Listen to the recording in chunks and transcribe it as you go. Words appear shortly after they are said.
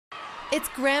It's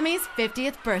Grammy's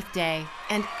 50th birthday,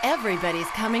 and everybody's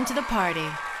coming to the party.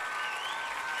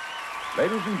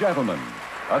 Ladies and gentlemen,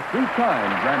 a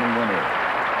three-time Grammy winner,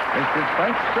 Mr.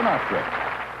 Frank Sinatra.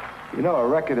 You know, a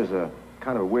record is a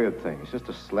kind of a weird thing. It's just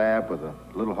a slab with a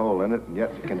little hole in it, and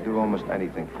yet it can do almost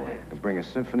anything for you. It can bring a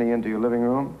symphony into your living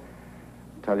room,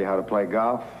 tell you how to play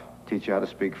golf, teach you how to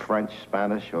speak French,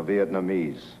 Spanish, or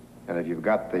Vietnamese. And if you've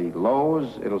got the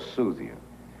lows, it'll soothe you.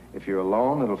 If you're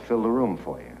alone, it'll fill the room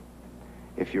for you.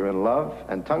 If you're in love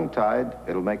and tongue-tied,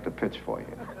 it'll make the pitch for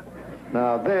you.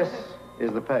 Now, this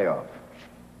is the payoff.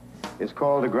 It's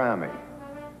called a Grammy.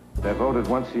 They're voted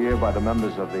once a year by the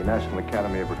members of the National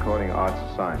Academy of Recording Arts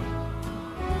and Sciences.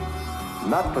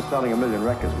 Not for selling 1 million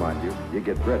records, mind you. You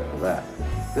get bread for that.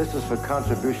 This is for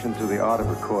contribution to the art of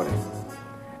recording.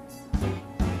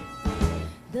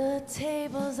 The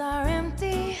tables are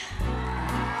empty.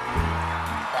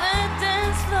 The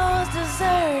dance floor's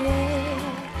deserted.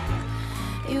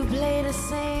 You play the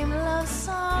same love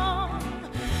song.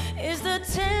 It's the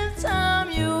 10th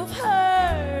time you've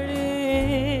heard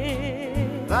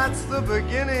it. That's the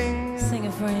beginning. Sing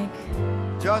it, Frank.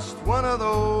 Just one of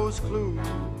those clues.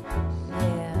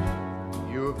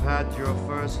 Yeah. You've had your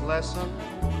first lesson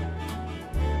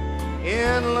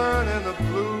in learning the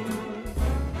blues.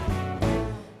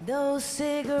 Those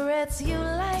cigarettes you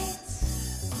light,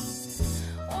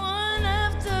 one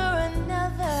after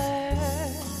another,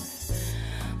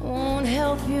 won't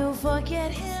help you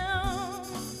forget him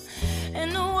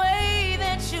and the way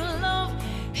that you love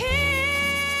him.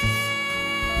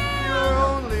 You're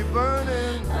only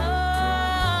burning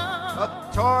a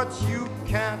torch you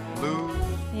can't lose.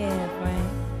 Yeah, Frank.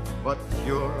 But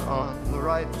you're on the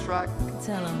right track.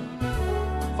 Tell him.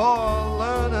 For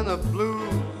learning the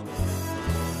blues.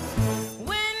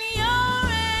 When you're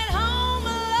at home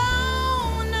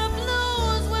alone, the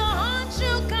blues will haunt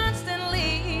you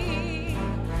constantly.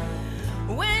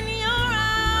 When you're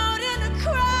out in the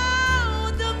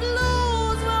crowd, the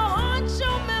blues will haunt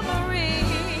your memory.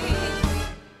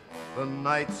 The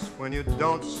nights when you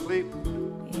don't sleep,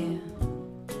 Yeah.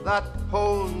 that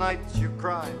whole night you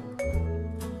cry.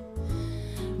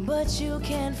 But you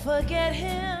can't forget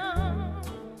him.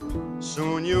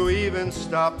 Soon you even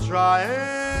stop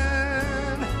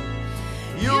trying.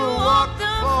 You walk the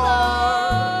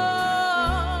floor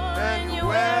and you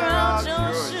wear out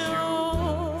your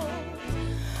shoes.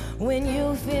 When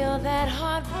you feel that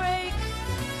heartbreak,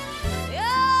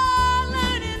 you're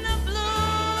learning the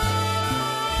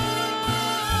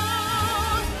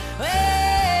blues.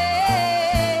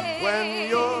 Hey. When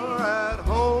you're at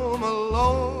home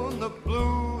alone, the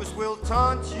blues will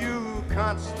taunt you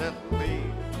constantly.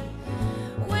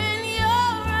 When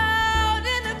you're out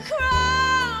in the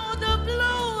crowd, the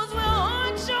blues will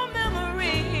haunt your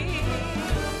memory.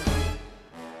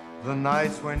 The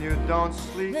nights when you don't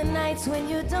sleep, The nights when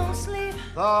you don't sleep,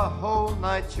 the whole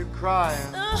night you're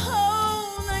crying. the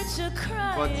whole night you're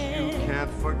crying. But you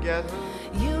can't forget her.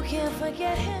 You can't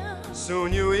forget him.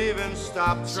 Soon you even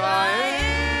stop trying.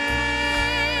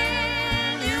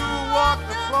 You walk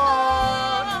the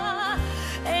floor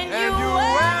and you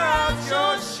wear out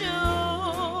your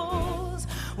shoes.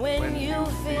 When you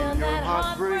feel that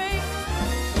heartbreak,